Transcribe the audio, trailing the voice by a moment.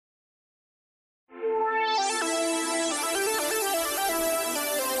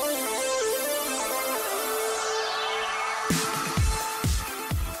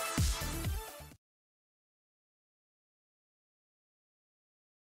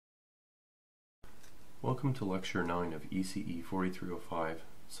Welcome to Lecture 9 of ECE4305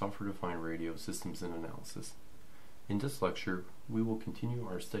 Software-Defined Radio Systems and Analysis. In this lecture, we will continue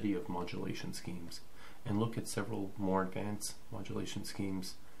our study of modulation schemes and look at several more advanced modulation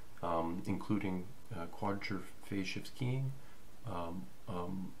schemes, including quadrature phase shift keying,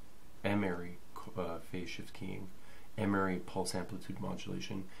 M-ary phase shift keying, M-ary pulse amplitude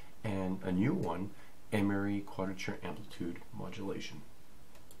modulation, and a new one, M-ary quadrature amplitude modulation.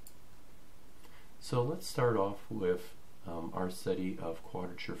 So let's start off with our study of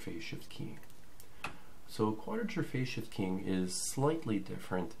quadrature phase shift keying. So quadrature phase shift keying is slightly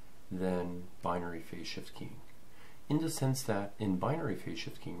different than binary phase shift keying, in the sense that in binary phase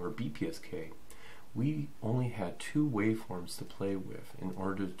shift keying, or B-PSK, we only had two waveforms to play with in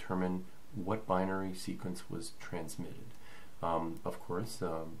order to determine what binary sequence was transmitted. Of course,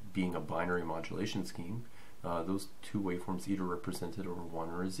 being a binary modulation scheme, those two waveforms either represented a 1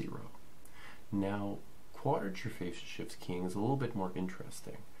 or a 0. Now, quadrature phase shift keying is a little bit more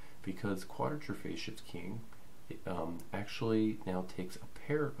interesting, because quadrature phase shift keying actually now takes a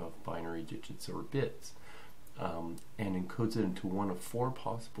pair of binary digits or bits and encodes it into one of 4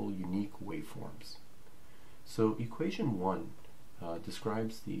 possible unique waveforms. So equation 1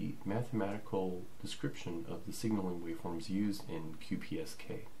 describes the mathematical description of the signaling waveforms used in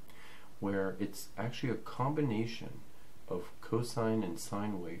QPSK, where it's actually a combination of cosine and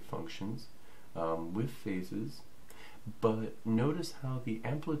sine wave functions with phases, but notice how the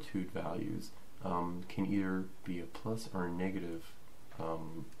amplitude values can either be a plus or a negative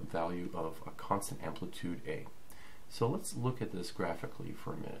value of a constant amplitude A. So let's look at this graphically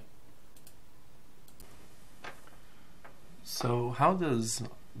for a minute. So how does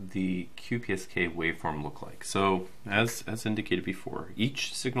the QPSK waveform look like? So as indicated before,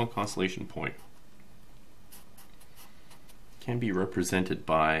 each signal constellation point can be represented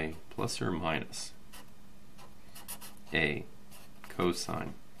by plus or minus A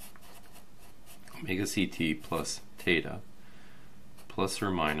cosine omega ct plus theta plus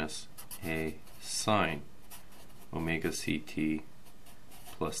or minus A sine omega ct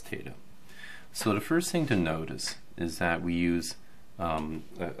plus theta. So the first thing to notice is that we use a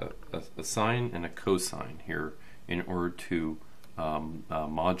sine and a cosine here in order to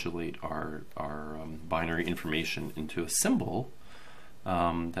modulate our binary information into a symbol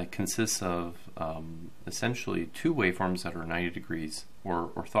that consists of essentially two waveforms that are 90 degrees or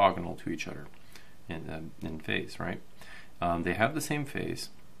orthogonal to each other in phase, right? They have the same phase,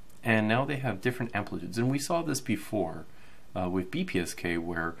 and now they have different amplitudes. And we saw this before with B-PSK,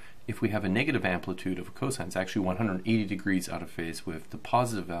 where if we have a negative amplitude of a cosine, it's actually 180 degrees out of phase with the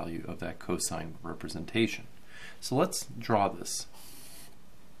positive value of that cosine representation. So let's draw this.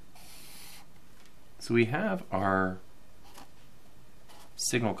 So we have our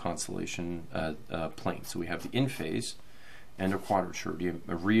signal constellation plane. So we have the in phase and a quadrature,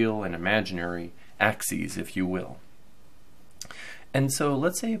 a real and imaginary axes, if you will. And so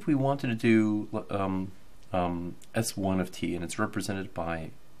let's say if we wanted to do S1 of t, and it's represented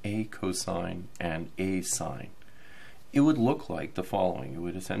by A cosine and A sine, it would look like the following. It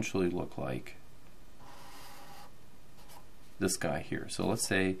would essentially look like this guy here. So let's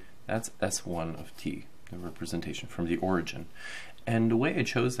say that's S1 of t, the representation from the origin. And the way I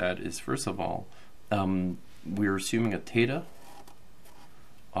chose that is, first of all, we're assuming a theta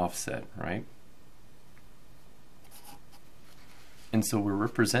offset, right? And so we're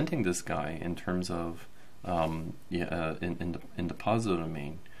representing this guy in terms of in the positive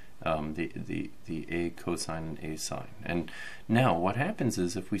domain, the A cosine and A sine. And now what happens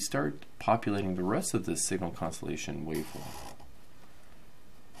is, if we start populating the rest of this signal constellation waveform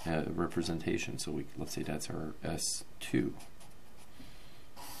representation, so let's say that's our S2,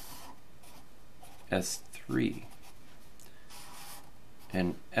 S3,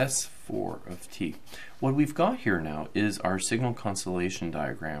 and S4 of t. What we've got here now is our signal constellation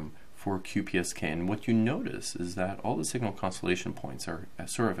diagram for QPSK, and what you notice is that all the signal constellation points are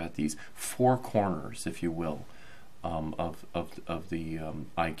sort of at these 4 corners, if you will, of the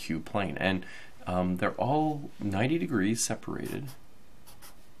IQ plane, and they're all 90 degrees separated,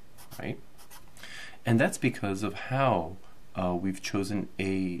 right? And that's because of how we've chosen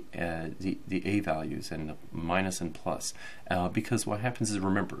the A values and the minus and plus, because what happens is,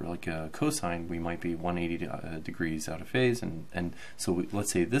 remember, like a cosine, we might be 180 degrees out of phase, and so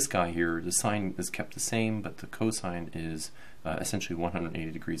let's say this guy here, the sine is kept the same, but the cosine is essentially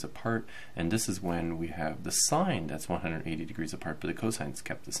 180 degrees apart, and this is when we have the sine that's 180 degrees apart, but the cosine is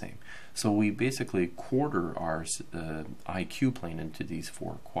kept the same. So we basically quarter our IQ plane into these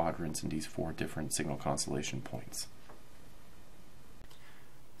 4 quadrants and these 4 different signal constellation points.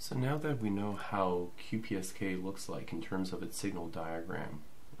 So now that we know how QPSK looks like in terms of its signal diagram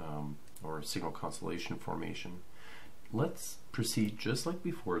or signal constellation formation, let's proceed just like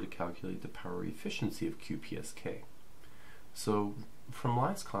before to calculate the power efficiency of QPSK. So from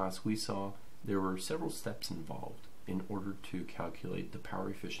last class we saw there were several steps involved in order to calculate the power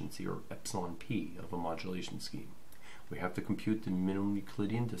efficiency, or epsilon p, of a modulation scheme. We have to compute the minimum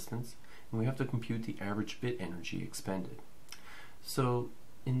Euclidean distance, and we have to compute the average bit energy expended. So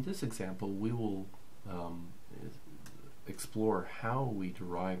in this example we will explore how we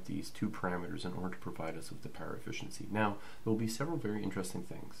derive these two parameters in order to provide us with the power efficiency. Now there will be several very interesting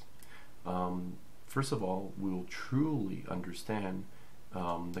things. First of all, we will truly understand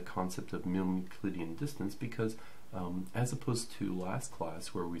the concept of minimum Euclidean distance, because as opposed to last class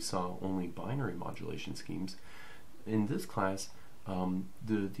where we saw only binary modulation schemes, in this class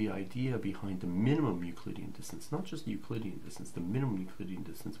the idea behind the minimum Euclidean distance, not just the Euclidean distance, the minimum Euclidean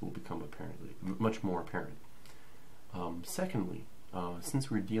distance will become much more apparent. Secondly, since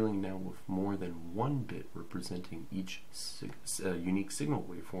we're dealing now with more than one bit representing each unique signal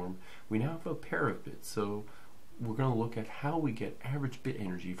waveform, we now have a pair of bits. So we're going to look at how we get average bit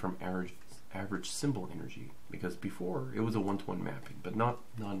energy from average symbol energy, because before it was a one-to-one mapping, but not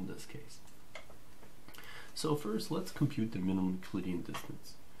in this case. So first, let's compute the minimum Euclidean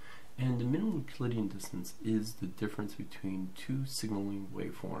distance. And the minimum Euclidean distance is the difference between two signaling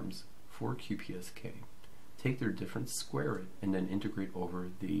waveforms for QPSK. Take their difference, square it, and then integrate over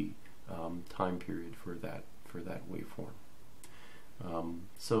the time period for that waveform.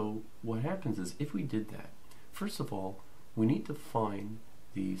 So what happens is, if we did that, first of all, we need to find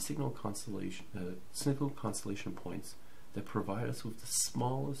the signal constellation points that provide us with the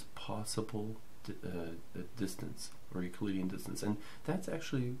smallest possible distance, or Euclidean distance. And that's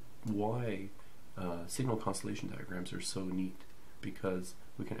actually why signal constellation diagrams are so neat, because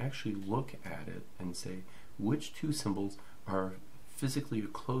we can actually look at it and say which two symbols are physically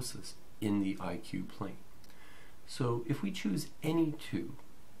closest in the IQ plane. So if we choose any two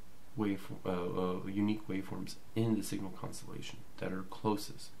unique waveforms in the signal constellation that are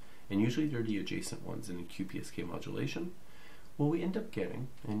closest, and usually they're the adjacent ones in the QPSK modulation, what we end up getting,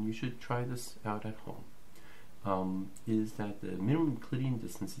 and you should try this out at home, is that the minimum Euclidean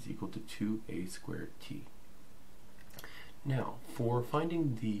distance is equal to 2a squared t. Now, for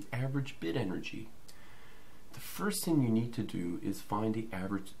finding the average bit energy, the first thing you need to do is find the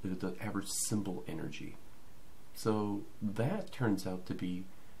average symbol energy. So that turns out to be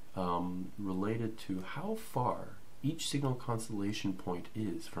related to how far each signal constellation point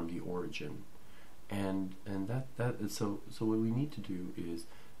is from the origin. And that is so what we need to do is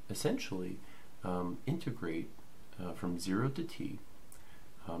essentially integrate from 0 to t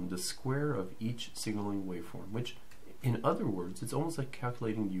the square of each signaling waveform, which in other words, it's almost like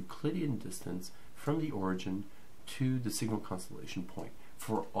calculating the Euclidean distance from the origin to the signal constellation point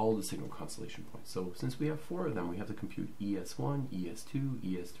for all the signal constellation points. So since we have 4 of them, we have to compute ES1, ES2,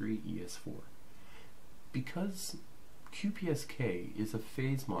 ES3, ES4. Because QPSK is a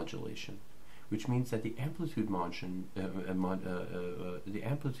phase modulation, which means that the amplitude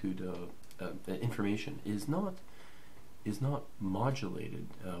information is not modulated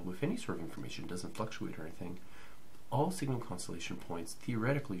with any sort of information. It doesn't fluctuate or anything. All signal constellation points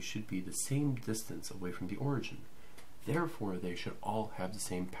theoretically should be the same distance away from the origin. Therefore, they should all have the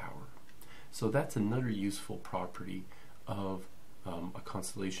same power. So that's another useful property of a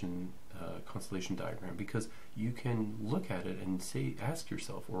constellation diagram, because you can look at it and ask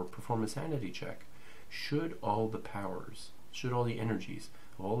yourself, or perform a sanity check: should all the powers, should all the energies,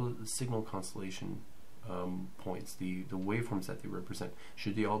 all the signal constellation points, the waveforms that they represent,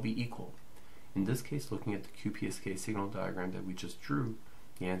 should they all be equal? In this case, looking at the QPSK signal diagram that we just drew,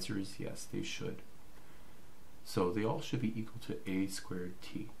 the answer is yes, they should. So they all should be equal to a squared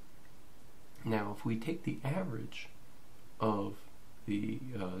t. Now, if we take the average of the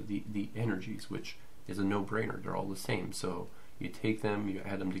energies, which is a no-brainer, they're all the same. So you take them, you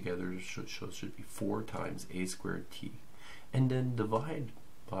add them together, it should be 4 times a squared t, and then divide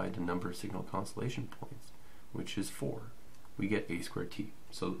by the number of signal constellation points, which is 4. We get a squared t.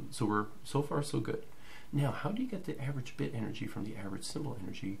 So we're so far so good. Now, how do you get the average bit energy from the average symbol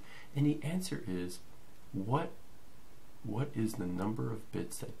energy? And the answer is, what is the number of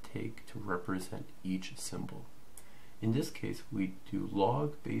bits that take to represent each symbol? In this case, we do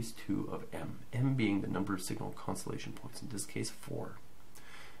log base 2 of m being the number of signal constellation points, in this case 4.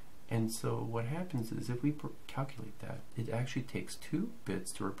 And so what happens is, if we calculate that, it actually takes 2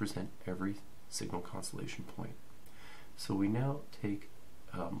 bits to represent every signal constellation point. So we now take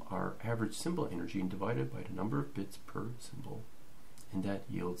our average symbol energy and divide it by the number of bits per symbol, and that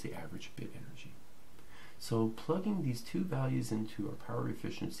yields the average bit energy. So plugging these two values into our power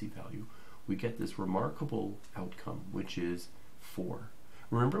efficiency value, we get this remarkable outcome, which is 4.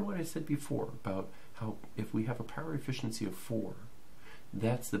 Remember what I said before about how if we have a power efficiency of 4,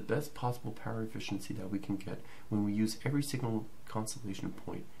 that's the best possible power efficiency that we can get when we use every signal constellation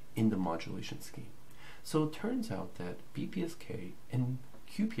point in the modulation scheme. So it turns out that B-PSK and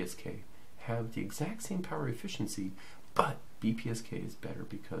QPSK have the exact same power efficiency, but B-PSK is better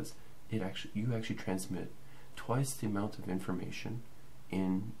because you actually transmit twice the amount of information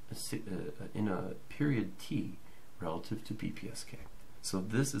in a period t relative to B-PSK. So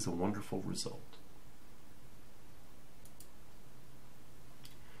this is a wonderful result.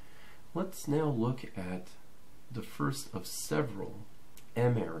 Let's now look at the first of several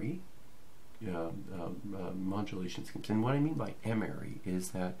M-ary modulation schemes. And what I mean by M-ary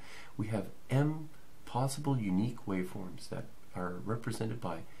is that we have M possible unique waveforms that are represented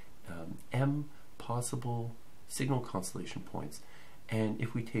by M possible signal constellation points. And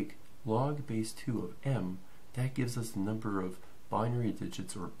if we take log base 2 of M, that gives us the number of binary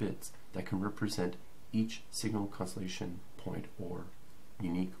digits or bits that can represent each signal constellation point or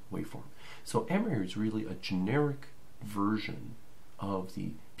unique waveform. So M-ary is really a generic version of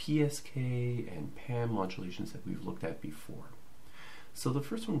the PSK and PAM modulations that we've looked at before. So the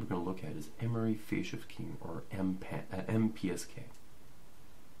first one we're going to look at is M-ary phase shift keying, or M-PSK.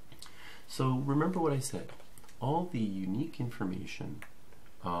 So remember what I said. All the unique information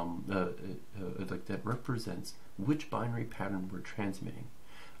that represents which binary pattern we're transmitting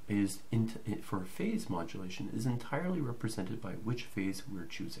is for a phase modulation is entirely represented by which phase we're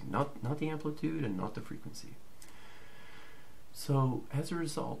choosing, not the amplitude and not the frequency. So as a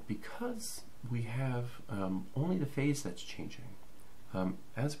result, because we have only the phase that's changing,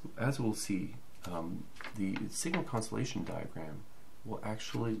 as we'll see, the signal constellation diagram will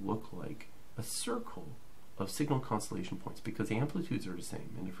actually look like a circle of signal constellation points, because the amplitudes are the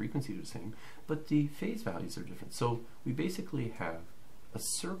same and the frequencies are the same, but the phase values are different. So we basically have a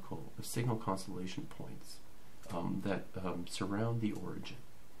circle of signal constellation points that surround the origin.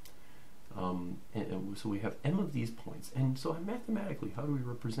 And so we have M of these points. And so mathematically, how do we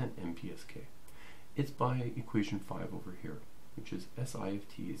represent M-PSK? It's by equation 5 over here, which is SI of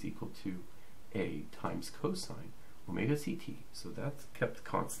t is equal to A times cosine omega ct, so that's kept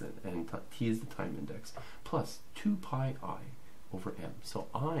constant, and t is the time index, plus 2 pi I over m. So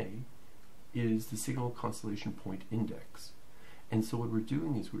I is the signal constellation point index. And so what we're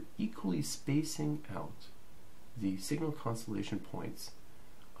doing is we're equally spacing out the signal constellation points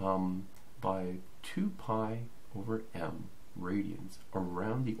by 2 pi over m radians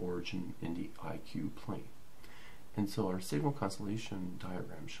around the origin in the IQ plane. And so our signal constellation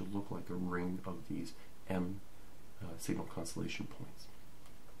diagram should look like a ring of these m signal constellation points.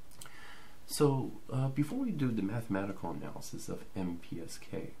 So before we do the mathematical analysis of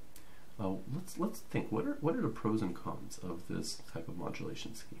M-PSK, let's think, what are the pros and cons of this type of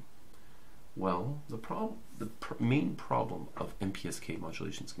modulation scheme? Well, the main problem of M-PSK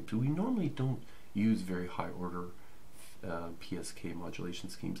modulation schemes, we normally don't use very high order PSK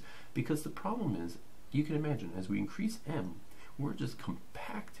modulation schemes, because the problem is, you can imagine, as we increase M, we're just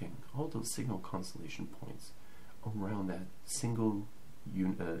compacting all those signal constellation points around that single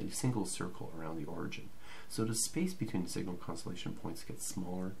circle around the origin. So the space between the signal constellation points gets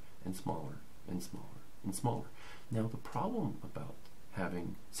smaller and smaller and smaller and smaller. Now the problem about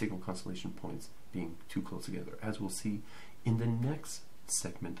having signal constellation points being too close together, as we'll see in the next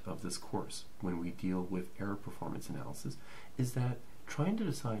segment of this course when we deal with error performance analysis, is that trying to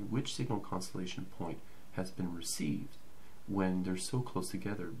decide which signal constellation point has been received when they're so close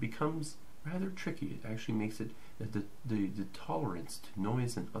together becomes rather tricky. It actually makes it that the tolerance to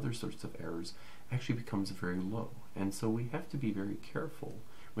noise and other sorts of errors actually becomes very low. And so we have to be very careful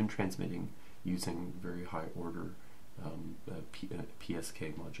when transmitting using very high order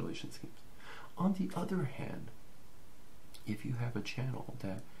PSK modulation schemes. On the other hand, if you have a channel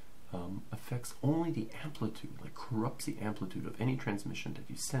that affects only the amplitude, like corrupts the amplitude of any transmission that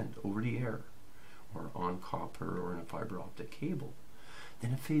you send over the air or on copper or in a fiber optic cable,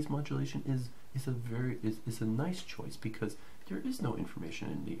 then a phase modulation is a nice choice, because there is no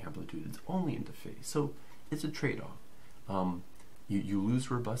information in the amplitude, it's only in the phase. So it's a trade-off. You lose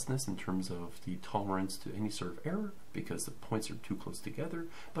robustness in terms of the tolerance to any sort of error because the points are too close together,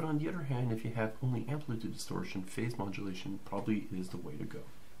 but on the other hand, if you have only amplitude distortion, phase modulation probably is the way to go.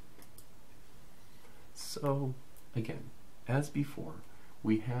 So again, as before,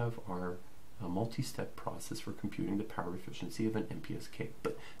 we have our multi-step process for computing the power efficiency of an M-PSK.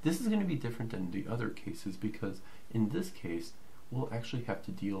 But this is going to be different than the other cases, because in this case we'll actually have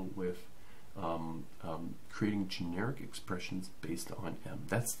to deal with creating generic expressions based on M.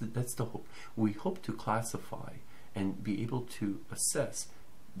 That's the hope. We hope to classify and be able to assess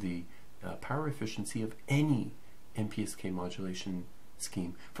the power efficiency of any M-PSK modulation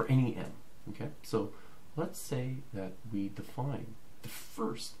scheme for any M. Okay, so let's say that we define the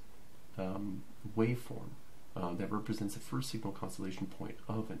first waveform that represents the first signal constellation point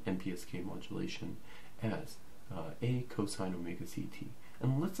of an M-PSK modulation as A cosine omega ct.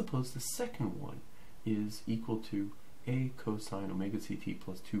 And let's suppose the second one is equal to A cosine omega ct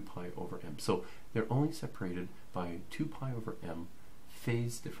plus 2 pi over m. So they're only separated by 2 pi over m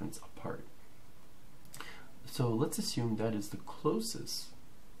phase difference apart. So let's assume that is the closest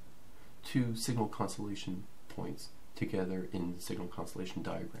two signal constellation points together in the signal constellation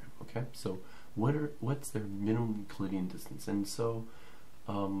diagram. Okay, so what's their minimum Euclidean distance? And so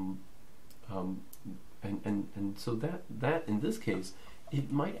so that in this case,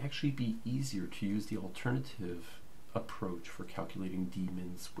 it might actually be easier to use the alternative approach for calculating d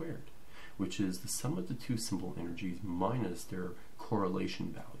min squared, which is the sum of the two symbol energies minus their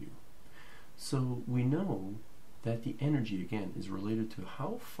correlation value. So we know that the energy, again, is related to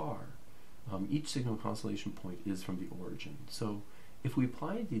how far each signal constellation point is from the origin. So if we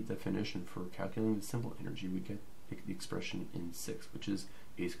apply the definition for calculating the symbol energy, we get the expression in 6, which is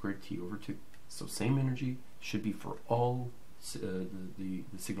a squared t over 2. So same energy should be for all the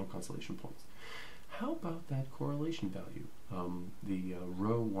signal constellation points. How about that correlation value, the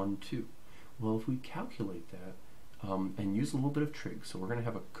rho 1, 2? Well, if we calculate that and use a little bit of trig, so we're going to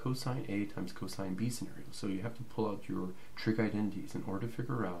have a cosine A times cosine B scenario. So you have to pull out your trig identities in order to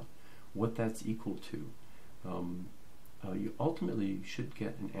figure out what that's equal to. You ultimately should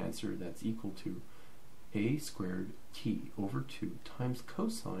get an answer that's equal to A squared t over 2 times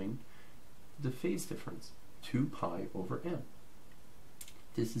cosine the phase difference, 2 pi over m.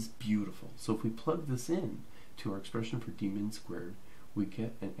 This is beautiful. So if we plug this in to our expression for d min squared, we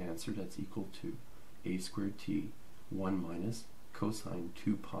get an answer that's equal to a squared t 1 minus cosine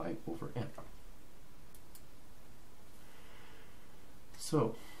 2 pi over m.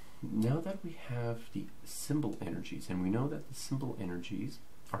 So now that we have the symbol energies, and we know that the symbol energies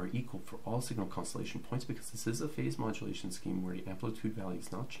are equal for all signal constellation points because this is a phase modulation scheme where the amplitude value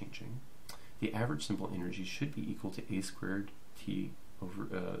is not changing, the average symbol energy should be equal to a squared t over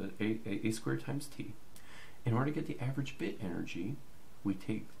a squared times t. In order to get the average bit energy, we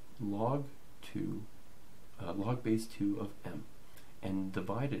take log base 2 of m and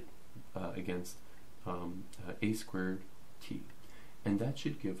divide it against a squared t, and that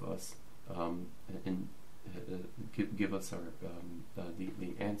should give us give us our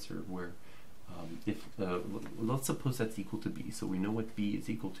the answer where if let's suppose that's equal to b, so we know what b is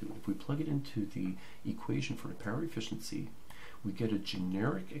equal to. If we plug it into the equation for the power efficiency, we get a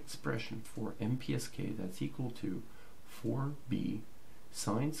generic expression for M-PSK that's equal to 4b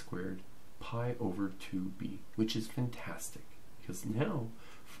sine squared pi over 2b, which is fantastic, because now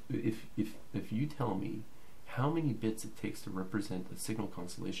if you tell me how many bits it takes to represent a signal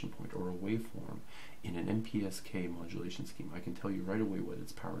constellation point or a waveform in an M-PSK modulation scheme, I can tell you right away what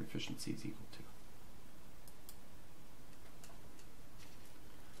its power efficiency is equal to.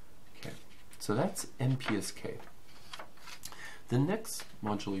 Okay, so that's M-PSK. The next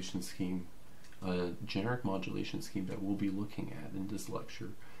modulation scheme, generic modulation scheme that we'll be looking at in this lecture,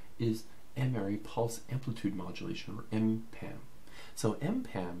 is M-ary pulse amplitude modulation, or M-PAM. So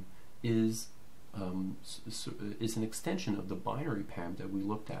M-PAM is an extension of the binary PAM that we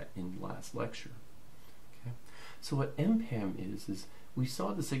looked at in last lecture. Okay? So what M-PAM is we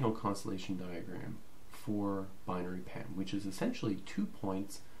saw the signal constellation diagram for binary PAM, which is essentially 2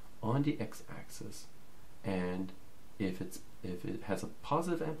 points on the x-axis, and if it has a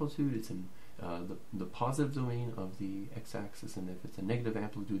positive amplitude, it's in the positive domain of the x-axis, and if it's a negative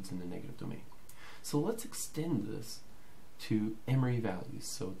amplitude, it's in the negative domain. So let's extend this to M-ary values.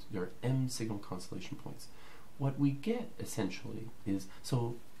 So there are M signal constellation points. What we get essentially is,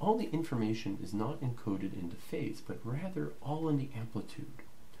 so all the information is not encoded into phase, but rather all in the amplitude.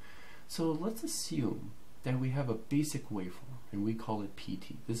 So let's assume that we have a basic waveform, and we call it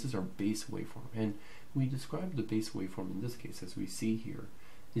PT. This is our base waveform, and we describe the base waveform in this case, as we see here,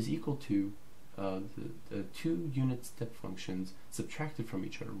 is equal to the 2 unit step functions subtracted from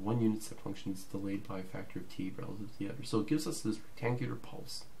each other. 1 unit step function is delayed by a factor of t relative to the other. So it gives us this rectangular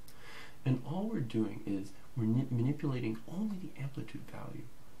pulse. And all we're doing is we're manipulating only the amplitude value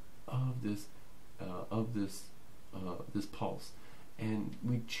of this pulse. And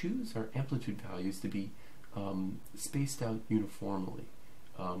we choose our amplitude values to be spaced out uniformly.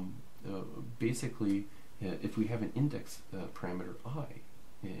 Basically, if we have an index parameter I,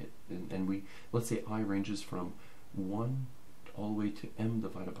 and we, let's say I ranges from 1 all the way to m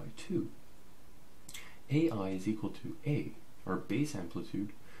divided by 2, AI is equal to A, our base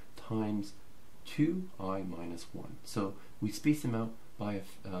amplitude, times 2I minus 1. So we space them out by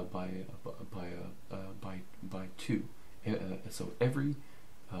 2. So every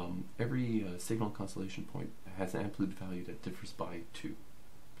signal constellation point has an amplitude value that differs by 2.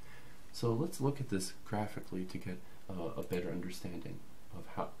 So let's look at this graphically to get a better understanding of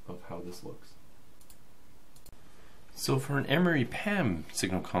how this looks. So for an M-PAM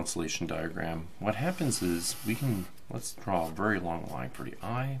signal constellation diagram, what happens is let's draw a very long line for the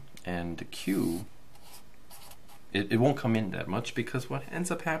I and the Q. It won't come in that much because what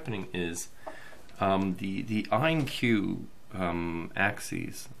ends up happening is the I and Q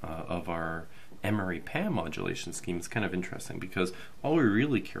axes of our M-PAM modulation scheme is kind of interesting because all we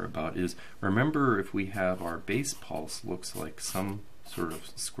really care about is, remember, if we have our base pulse looks like some sort of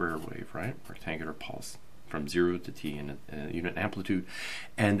square wave, right? Rectangular pulse from 0 to t in a unit amplitude,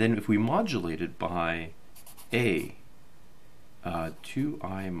 and then if we modulate it by A,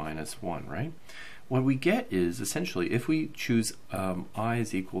 2I minus 1, right? What we get is essentially, if we choose I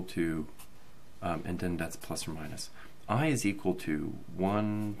is equal to, and then that's plus or minus, I is equal to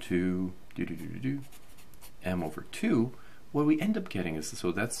 1, 2, m over 2, what we end up getting is,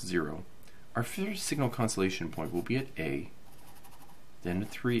 so that's 0. Our first signal constellation point will be at A, then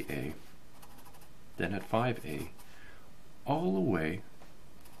at 3A, then at 5A, all the way,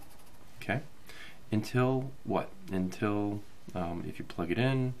 okay, until what? Until, if you plug it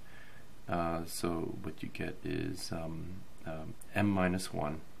in, so what you get is m minus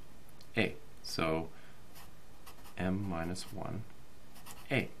 1 A. So m minus 1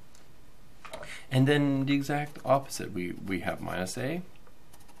 A. And then the exact opposite, we have minus A,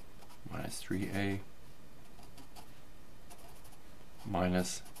 minus 3A,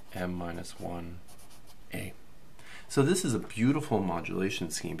 minus m minus 1 A. So this is a beautiful modulation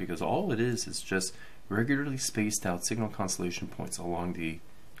scheme because all it is just regularly spaced out signal constellation points along the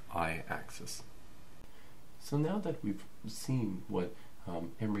I-axis. So now that we've seen what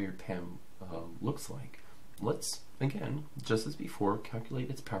M-PAM looks like, let's, again, just as before, calculate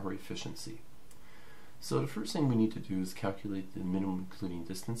its power efficiency. So the first thing we need to do is calculate the minimum including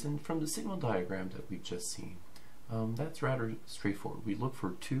distance, and from the signal diagram that we've just seen, that's rather straightforward. We look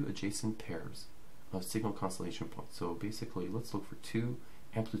for two adjacent pairs of signal constellation points. So basically, let's look for two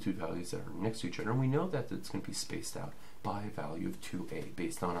amplitude values that are next to each other, and we know that it's going to be spaced out by a value of 2A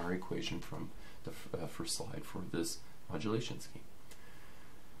based on our equation from the first slide for this modulation scheme.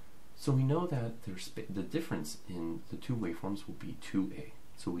 So we know that the difference in the two waveforms will be 2A.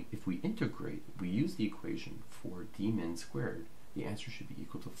 So if we integrate, we use the equation for d min squared, the answer should be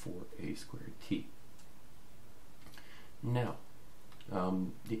equal to 4A squared t. Now,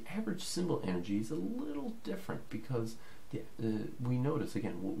 the average symbol energy is a little different because we notice,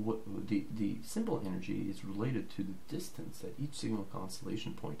 again, the symbol energy is related to the distance that each signal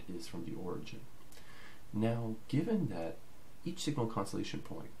constellation point is from the origin. Now, given that each signal constellation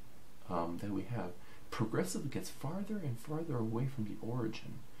point that we have progressively gets farther and farther away from the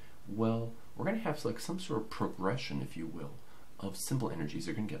origin, well, we're going to have like some sort of progression, if you will, of symbol energies.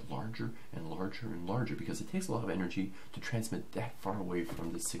 They're going to get larger and larger and larger because it takes a lot of energy to transmit that far away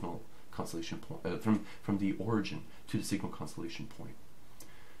from the signal constellation point, from the origin to the signal constellation point.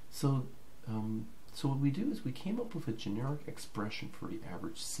 So, so what we do is we came up with a generic expression for the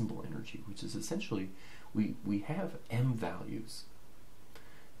average symbol energy, which is essentially we have m values,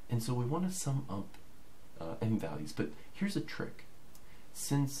 and so we want to sum up m values. But here's a trick: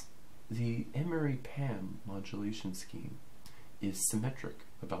 since the M-PAM modulation scheme is symmetric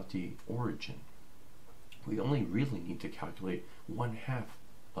about the origin, we only really need to calculate 1/2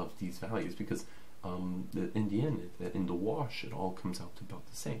 of these values because in the end, in the wash, it all comes out to about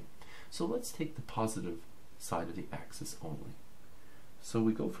the same. So let's take the positive side of the axis only. So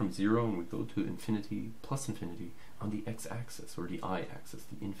we go from 0 and we go to infinity plus infinity on the x-axis, or the I-axis,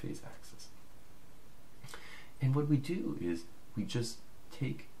 the in-phase axis. And what we do is we just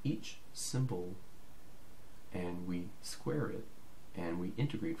take each symbol and we square it and we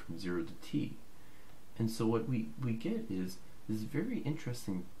integrate from 0 to t. And so what we get is this very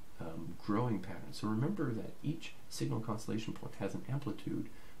interesting growing pattern. So remember that each signal constellation point has an amplitude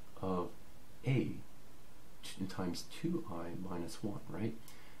of A times 2I minus 1, right?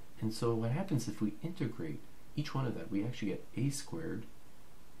 And so what happens if we integrate each one of that, we actually get A squared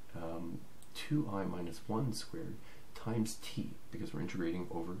 2I minus 1 squared times t, because we're integrating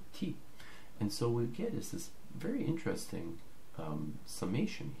over t. And so what we get is this very interesting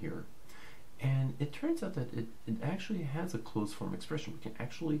summation here. And it turns out that it actually has a closed form expression. We can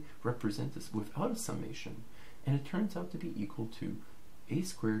actually represent this without a summation. And it turns out to be equal to a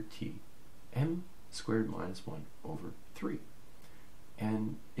squared t, m squared minus 1 over 3.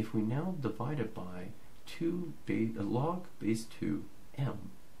 And if we now divide it by log base 2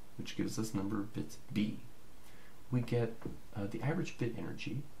 m, which gives us number of bits b, we get the average bit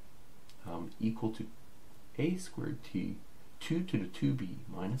energy equal to a squared t 2 to the 2b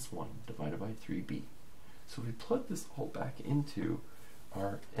minus 1 divided by 3b. So if we plug this all back into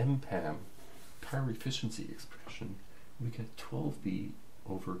our M-PAM power efficiency expression, we get 12b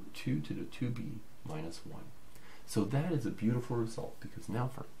over 2 to the 2b minus 1. So that is a beautiful result, because now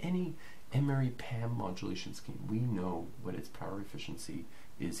for any M-PAM modulation scheme, we know what its power efficiency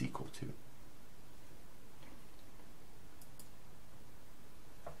is equal to.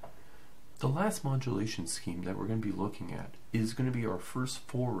 The last modulation scheme that we're going to be looking at is going to be our first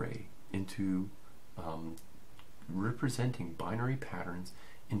foray into representing binary patterns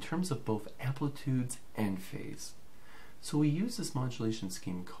in terms of both amplitudes and phase. So we use this modulation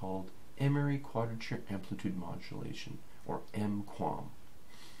scheme called M-ary quadrature amplitude modulation, or M-QAM.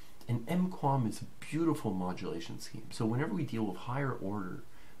 And M-QAM is a beautiful modulation scheme. So whenever we deal with higher order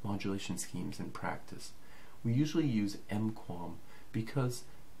modulation schemes in practice, we usually use M-QAM because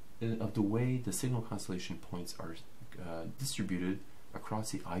of the way the signal constellation points are distributed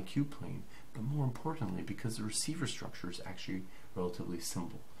across the IQ plane, but more importantly because the receiver structure is actually relatively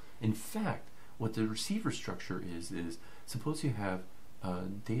simple. In fact, what the receiver structure is suppose you have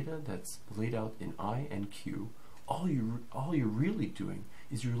data that's laid out in I and Q. All you're really doing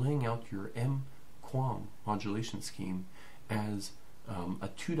is you're laying out your M-QAM modulation scheme as a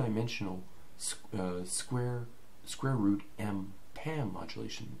two-dimensional square root M-PAM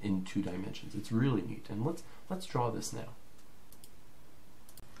modulation in 2 dimensions. It's really neat, and let's draw this now.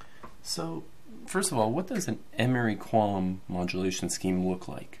 So first of all, what does an M-ary QAM modulation scheme look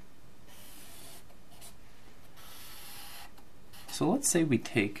like? So let's say we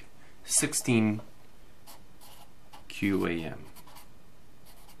take 16 QAM.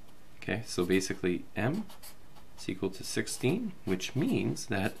 Okay, so basically M is equal to 16, which means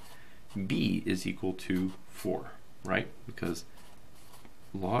that B is equal to 4, right? Because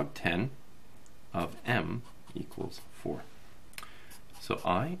log 10 of M equals 4. So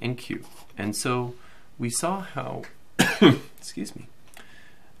I and Q. And so we saw how, excuse me,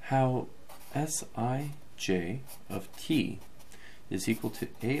 how Sij of T is equal to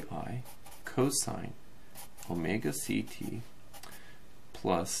AI cosine omega Ct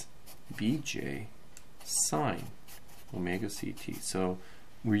plus Bj sine omega Ct. So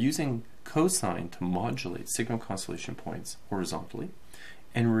we're using cosine to modulate signal constellation points horizontally,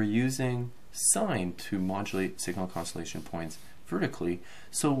 and we're using sine to modulate signal constellation points vertically.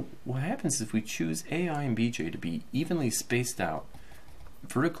 So what happens is if we choose AI and Bj to be evenly spaced out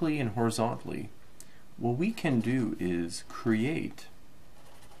vertically and horizontally, what we can do is create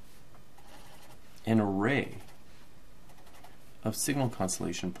an array of signal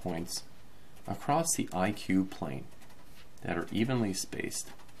constellation points across the IQ plane that are evenly spaced,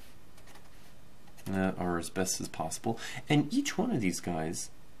 or as best as possible. And each one of these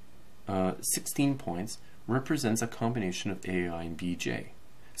guys, 16 points, represents a combination of AI and Bj.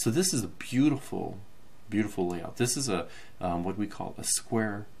 So this is a beautiful, beautiful layout. This is a what we call a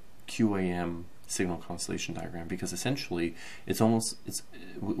square QAM signal constellation diagram, because essentially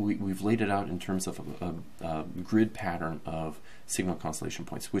we've laid it out in terms of a grid pattern of signal constellation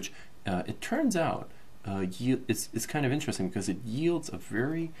points, which it turns out it's kind of interesting because it yields a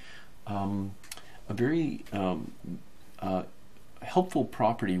very helpful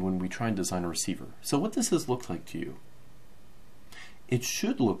property when we try and design a receiver. So what does this look like to you? It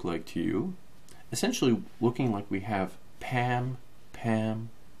should look like to you essentially looking like we have PAM, PAM,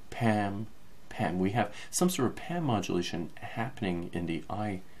 PAM, PAM. We have some sort of PAM modulation happening in the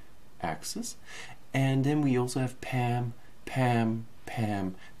I axis, and then we also have PAM, PAM,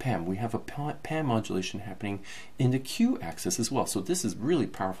 PAM, PAM. We have a PAM modulation happening in the Q axis as well. So this is really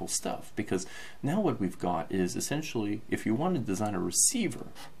powerful stuff, because now what we've got is essentially, if you want to design a receiver,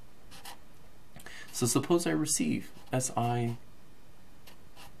 so suppose I receive Sij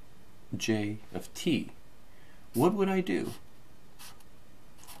of T, what would I do?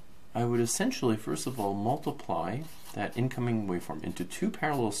 I would essentially, first of all, multiply that incoming waveform into 2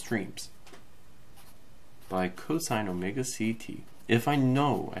 parallel streams by cosine omega Ct, if I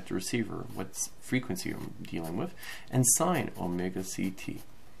know at the receiver what frequency I'm dealing with, and sine omega Ct.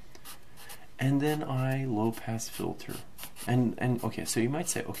 And then I low pass filter. And okay, so you might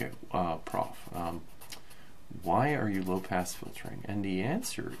say, okay, Prof, why are you low pass filtering? And the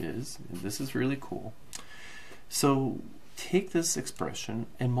answer is, and this is really cool. So take this expression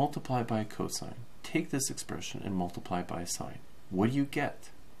and multiply by a cosine. Take this expression and multiply by a sine. What do you get?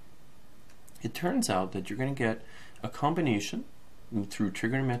 It turns out that you're going to get a combination through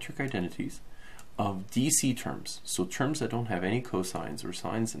trigonometric identities of DC terms, so terms that don't have any cosines or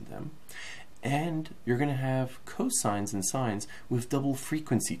sines in them, and you're going to have cosines and sines with double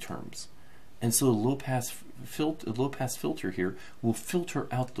frequency terms. And so a low pass filter here will filter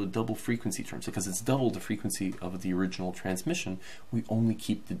out the double frequency terms. Because it's double the frequency of the original transmission, we only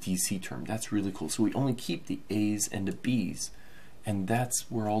keep the DC term. That's really cool. So we only keep the A's and the B's, and that's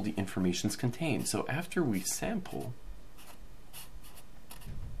where all the information is contained. So after we sample,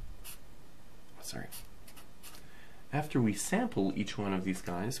 after we sample each one of these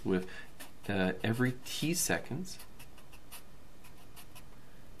guys with every t seconds,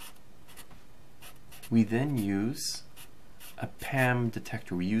 we then use a PAM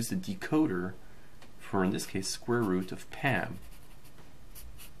detector. We use the decoder for, in this case, square root of PAM.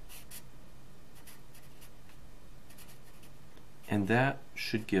 And that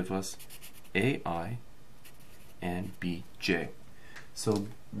should give us AI and BJ. So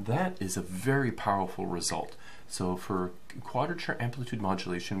that is a very powerful result. So for quadrature amplitude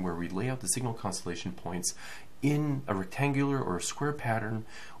modulation, where we lay out the signal constellation points in a rectangular or a square pattern,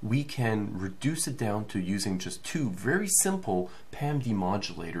 we can reduce it down to using just two very simple PAM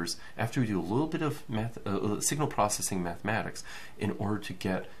demodulators after we do a little bit of signal processing mathematics in order to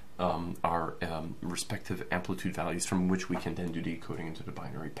get our respective amplitude values, from which we can then do decoding into the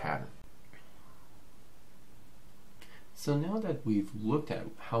binary pattern. So now that we've looked at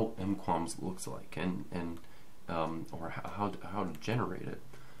how M-QAMs looks like or how to generate it,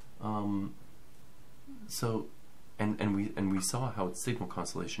 and we saw how its signal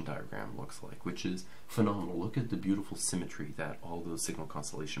constellation diagram looks like, which is phenomenal. Look at the beautiful symmetry that all those signal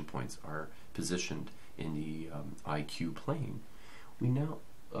constellation points are positioned in the IQ plane. We now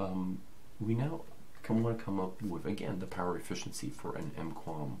want to come up with, again, the power efficiency for an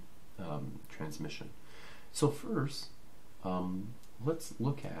M-QAM transmission. So first, let's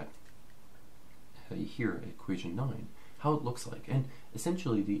look at here at equation 9 how it looks like. And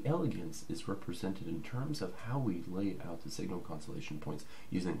essentially the elegance is represented in terms of how we lay out the signal constellation points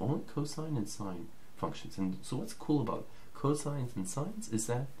using only cosine and sine functions. And so what's cool about cosines and sines is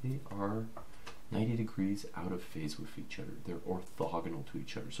that they are 90 degrees out of phase with each other. They're orthogonal to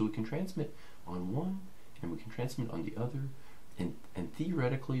each other. So we can transmit on one and we can transmit on the other, and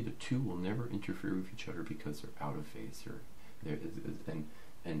theoretically the two will never interfere with each other because they're out of phase.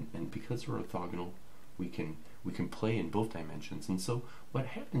 And because they're orthogonal, we can play in both dimensions. And so what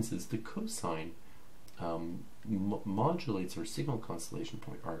happens is the cosine modulates our signal constellation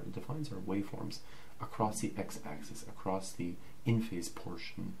point, defines our waveforms across the x-axis, across the in-phase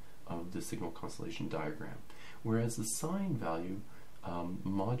portion of the signal constellation diagram, whereas the sine value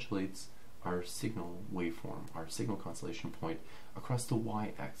modulates our signal waveform, our signal constellation point, across the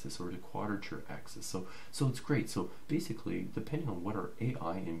y-axis or the quadrature axis. So it's great. So basically, depending on what our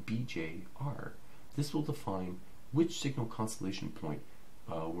AI and BJ are, this will define which signal constellation point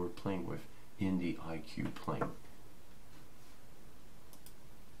we're playing with in the IQ plane.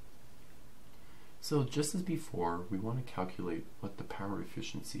 So just as before, we want to calculate what the power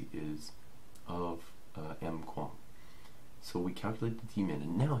efficiency is of M-QAM. So we calculate the d-min,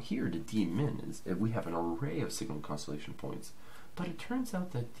 and now here the d-min is, we have an array of signal constellation points, but it turns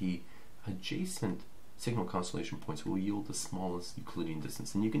out that the adjacent signal constellation points will yield the smallest Euclidean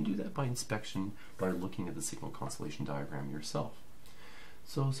distance, and you can do that by inspection by looking at the signal constellation diagram yourself.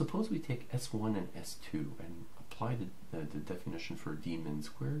 So suppose we take S1 and S2 and apply the definition for d-min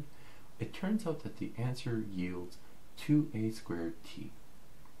squared. It turns out that the answer yields 2a squared t.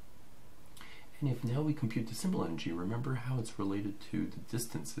 And if now we compute the symbol energy, remember how it's related to the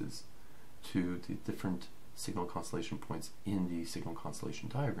distances to the different signal constellation points in the signal constellation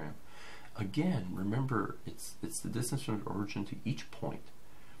diagram. Again, remember it's the distance from the origin to each point.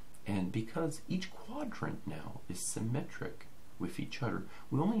 And because each quadrant now is symmetric with each other,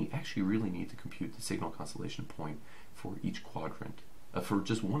 we only actually really need to compute the signal constellation point for each quadrant, for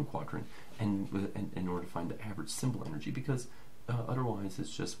just one quadrant, and in order to find the average symbol energy, because otherwise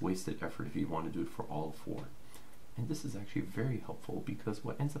it's just wasted effort if you want to do it for all four. And this is actually very helpful, because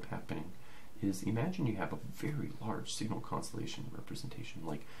what ends up happening is, imagine you have a very large signal constellation representation,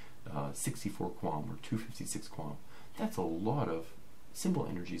 like 64 QAM or 256 QAM. That's a lot of symbol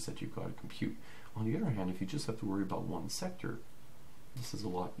energies that you've got to compute. On the other hand, if you just have to worry about one sector, this is a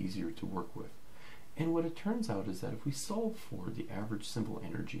lot easier to work with. And what it turns out is that if we solve for the average symbol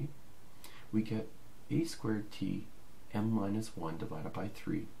energy, we get a squared t m minus 1 divided by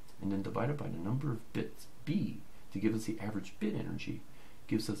 3, and then divided by the number of bits b to give us the average bit energy,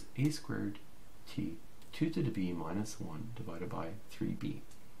 gives us a squared t 2 to the b minus 1 divided by 3b.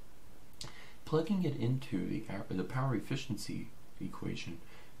 Plugging it into the power efficiency equation,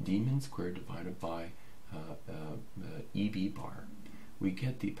 d min squared divided by EB bar, we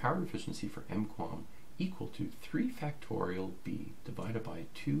get the power efficiency for M-QAM equal to 3 factorial b divided by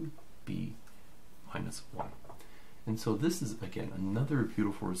 2b minus 1. And so this is, again, another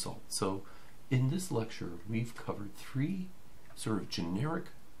beautiful result. So in this lecture, we've covered 3 sort of generic,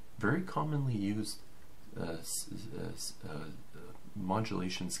 very commonly used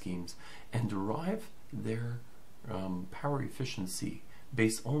modulation schemes and derive their power efficiency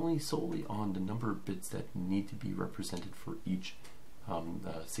based solely on the number of bits that need to be represented for each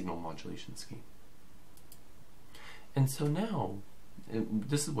signal modulation scheme. And so now,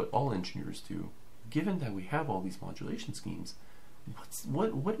 this is what all engineers do. Given that we have all these modulation schemes,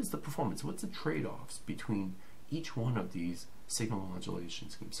 what is the performance? What's the trade-offs between each one of these signal modulation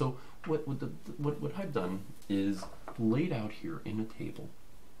schemes? So what I've done is laid out here in a table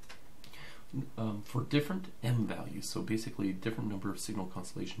for different m values, so basically different number of signal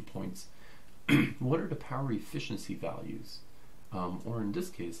constellation points, what are the power efficiency values? Or in this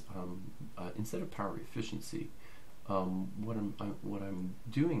case, instead of power efficiency, what I'm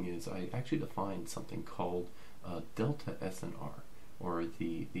doing is I actually defined something called delta SNR, or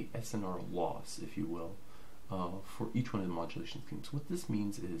the SNR loss, if you will, for each one of the modulation schemes. What this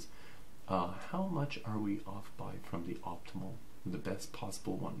means is how much are we off by from the optimal, the best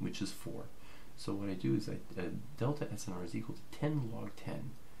possible one, which is 4. So what I do is delta SNR is equal to 10 log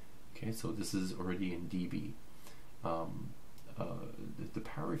 10. Okay, so this is already in dB. The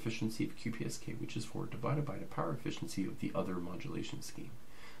power efficiency of QPSK, which is 4, divided by the power efficiency of the other modulation scheme.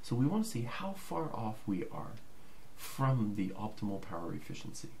 So we want to see how far off we are from the optimal power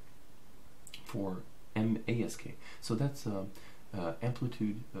efficiency for M-PSK. So that's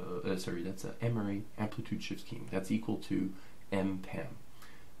amplitude, that's MRA amplitude shift keying. That's equal to M-PAM,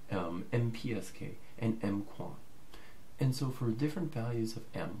 M-PSK, and M-QAM. And so for different values of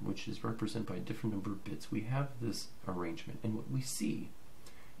m, which is represented by a different number of bits, we have this arrangement. And what we see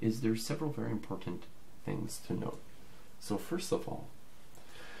is there's several very important things to note. So first of all,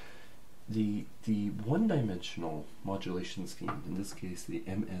 the one-dimensional modulation scheme, in this case the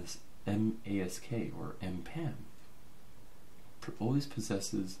M-PSK or M-PAM, always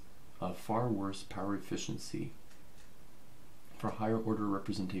possesses a far worse power efficiency for higher order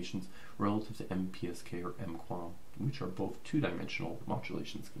representations relative to M-PSK or M-QAM, which are both two-dimensional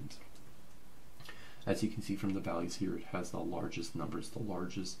modulation schemes. As you can see from the values here, it has the largest numbers, the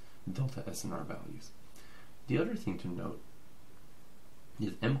largest delta SNR values. The other thing to note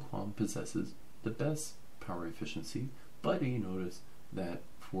is M-QAM possesses the best power efficiency, but you notice that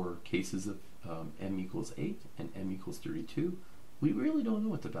for cases of m equals 8 and m equals 32, we really don't know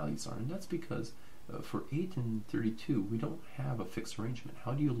what the values are, and that's because for 8 and 32, we don't have a fixed arrangement.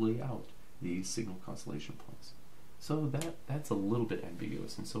 How do you lay out these signal constellation points? So that's a little bit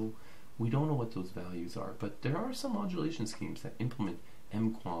ambiguous, and so we don't know what those values are. But there are some modulation schemes that implement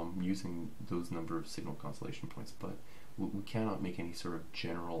M-QAM using those number of signal constellation points, but we cannot make any sort of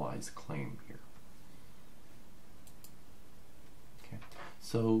generalized claim here. Okay.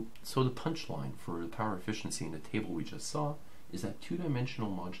 So the punchline for the power efficiency in the table we just saw is that two-dimensional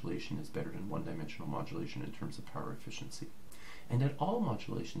modulation is better than one-dimensional modulation in terms of power efficiency. And that all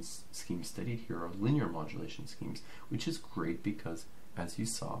modulation schemes studied here are linear modulation schemes, which is great because, as you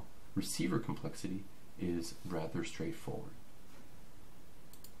saw, receiver complexity is rather straightforward.